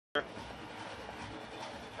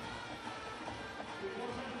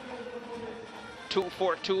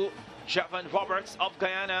2:42. Javon Roberts of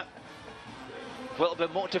Guyana will be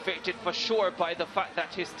motivated for sure by the fact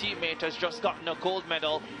that his teammate has just gotten a gold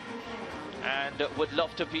medal and would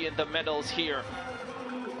love to be in the medals here.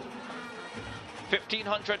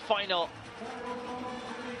 1500 final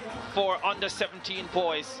for under 17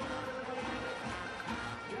 boys.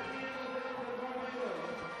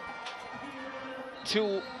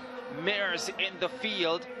 Two mares in the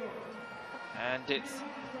field, and it's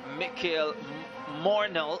Michael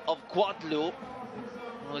Mornell of Guadeloupe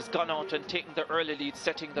who has gone out and taken the early lead,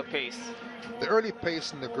 setting the pace. The early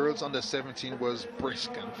pace in the girls under 17 was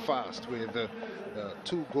brisk and fast, with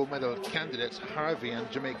two gold medal candidates, Harvey and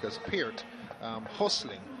Jamaica's Peart,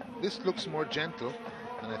 hustling. This looks more gentle,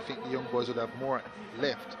 and I think the young boys would have more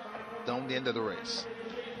left down the end of the race.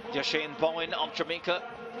 Yashane Bowen of Jamaica,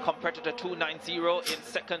 competitor 290 in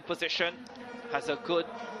second position, has a good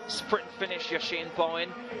sprint finish. Yashane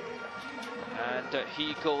Bowen, and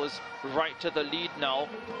he goes right to the lead now,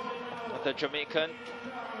 the Jamaican.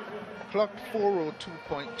 Clocked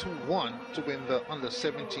 4:02.21 to win the under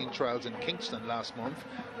 17 trials in Kingston last month,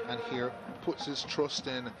 and here puts his trust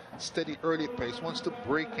in steady early pace, wants to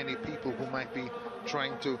break any people who might be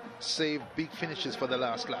trying to save big finishes for the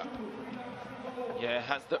last lap. Yeah,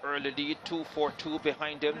 has the early lead, 2:42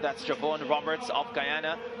 behind him. That's Javon Roberts of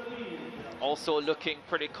Guyana, also looking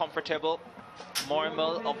pretty comfortable.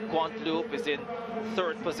 Mormel of Guadeloupe is in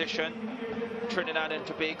third position. Trinidad and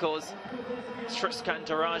Tobago's Tristan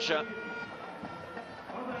Daraja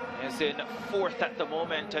is in fourth at the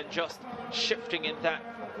moment and just shifting in that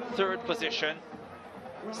third position.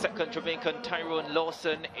 Second Jamaican Tyrone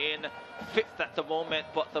Lawson in fifth at the moment,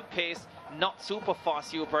 but the pace not super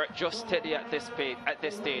fast, Hubert, just steady at this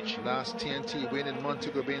stage. Last TNT win in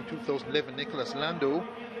Montego Bay in 2011, Nicholas Lando,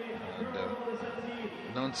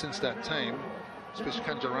 and none since that time. Especially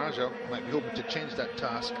Kanjaraja might be hoping to change that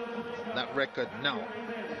task, that record now.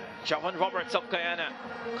 Javon Roberts of Guyana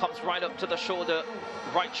comes right up to the shoulder,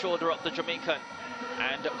 right shoulder of the Jamaican,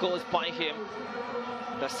 and goes by him.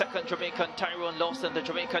 The second Jamaican, Tyrone Lawson, the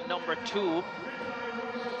Jamaican number 2,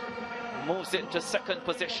 moves into second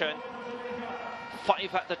position.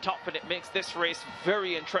 5 at the top, and it makes this race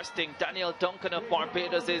very interesting. Daniel Duncan of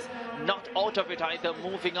Barbados is not out of it either,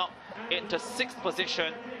 moving up into 6th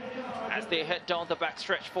position as they head down the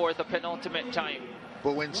backstretch for the penultimate time.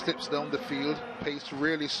 Bowen slips down the field, pace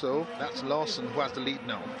really slow. That's Lawson who has the lead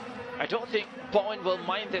now. I don't think Bowen will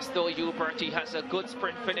mind this though, Hubert. He has a good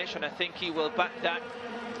sprint finish, and I think he will back that.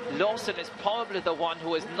 Lawson is probably the one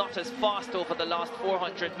who is not as fast over the last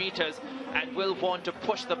 400 meters and will want to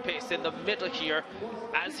push the pace in the middle here,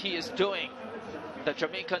 as he is doing. The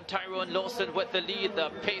Jamaican Tyrone Lawson with the lead, the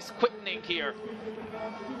pace quickening here.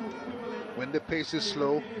 When the pace is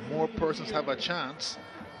slow, more persons have a chance,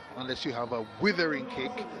 unless you have a withering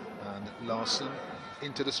kick. And Lawson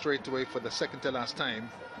into the straightaway for the second to last time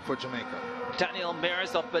for Jamaica. Daniel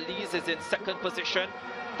Mears of Belize is in second position.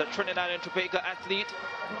 The Trinidad and Tobago athlete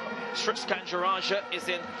Tristan Daraja is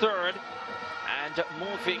in third, and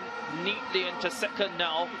moving neatly into second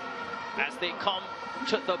now as they come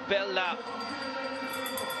to the bell lap.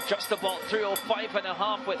 Just about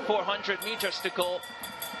 3:05.5 with 400 meters to go,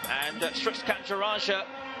 and Tristan Daraja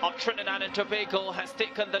of Trinidad and Tobago has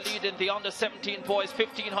taken the lead in the under 17 boys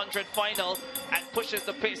 1500 final and pushes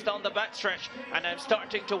the pace down the backstretch. And I'm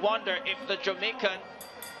starting to wonder if the Jamaican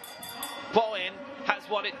Bowen has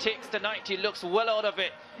what it takes tonight. He looks well out of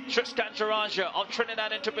it. Tristan Daraja of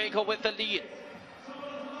Trinidad and Tobago with the lead.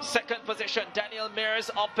 Second position, Daniel Mears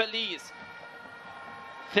of Belize.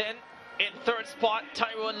 Then in third spot,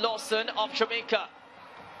 Tyrone Lawson of Jamaica.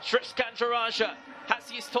 Tristan Daraja, has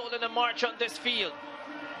he stolen a march on this field?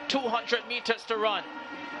 200 meters to run.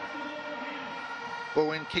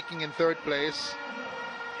 Bowen kicking in third place.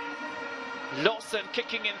 Lawson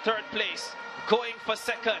kicking in third place, going for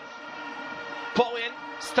second. Bowen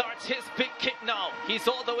starts his big kick now. He's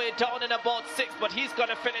all the way down in about 6th, but he's going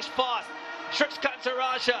to finish fast. Tristan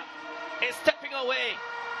Daraja is stepping away.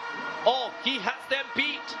 Oh, he has them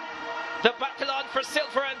beat. The battle on for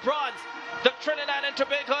silver and bronze. The Trinidad and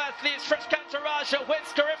Tobago athletes, Tristan Daraja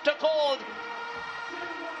wins CARIFTA gold.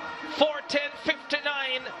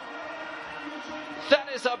 4:10.59. That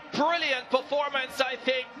is a brilliant performance, I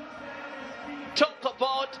think. Talk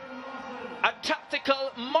about a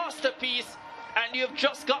tactical masterpiece, and you've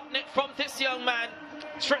just gotten it from this young man,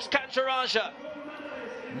 Tristan Daraja.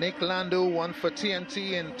 Nick Lando won for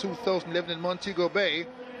TNT in 2011 in Montego Bay,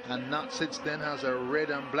 and not since then has a red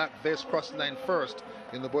and black vest cross the line first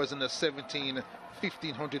in the boys under 17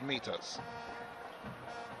 1500 meters.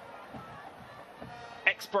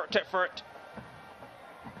 Expert effort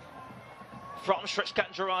from Shrich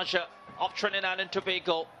Kanjaraja of Trinidad and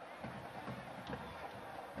Tobago.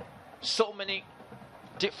 So many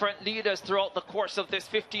different leaders throughout the course of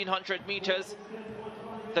this 1500 meters.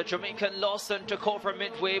 The Jamaican Lawson took over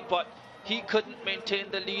midway, but he couldn't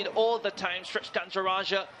maintain the lead all the time. Shrich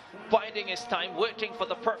Kanjaraja biding his time, waiting for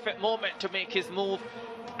the perfect moment to make his move.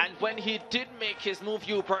 And when he did make his move,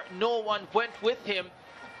 Hubert, no one went with him,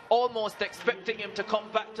 almost expecting him to come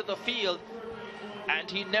back to the field. And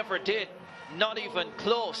he never did, not even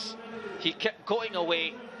close. He kept going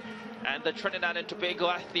away. And the Trinidad and Tobago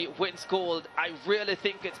athlete wins gold. I really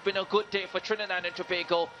think it's been a good day for Trinidad and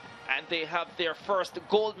Tobago, and they have their first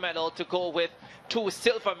gold medal to go with 2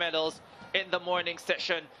 silver medals in the morning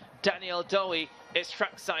session. Daniel Dowie is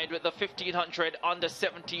trackside with the 1500 under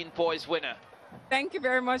 17 boys winner. Thank you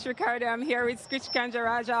very much, Ricardo. I'm here with Shrich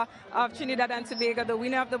Kanjaraja of Trinidad and Tobago, the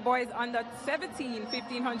winner of the boys under 17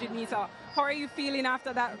 1500 meter. How are you feeling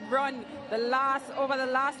after that run, over the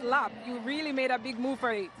last lap? You really made a big move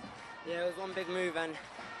for it. Yeah, it was one big move, and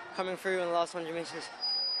coming through in the last 100 meters,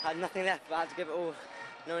 I had nothing left, but I had to give it all,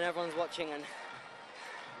 knowing everyone's watching and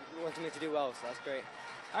wanting me to do well, so that's great.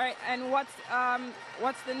 All right, and what's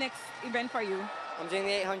the next event for you? I'm doing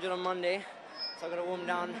the 800 on Monday, so I'm going to warm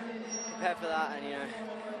down, prepare for that, and, you know,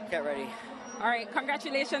 get ready. All right,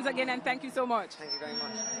 congratulations again, and thank you so much. Thank you very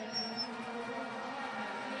much.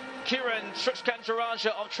 Kieran Shrich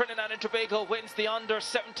Kanjaraja of Trinidad and Tobago wins the under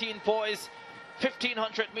 17 boys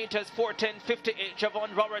 1500 meters, 4:10.58.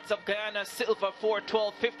 Javon Roberts of Guyana, silver,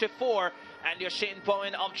 4:12.54. And your Shane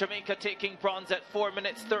Bowen of Jamaica taking bronze at 4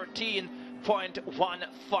 minutes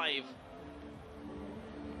 13.15.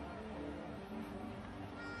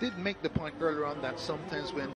 Did make the point earlier on that sometimes when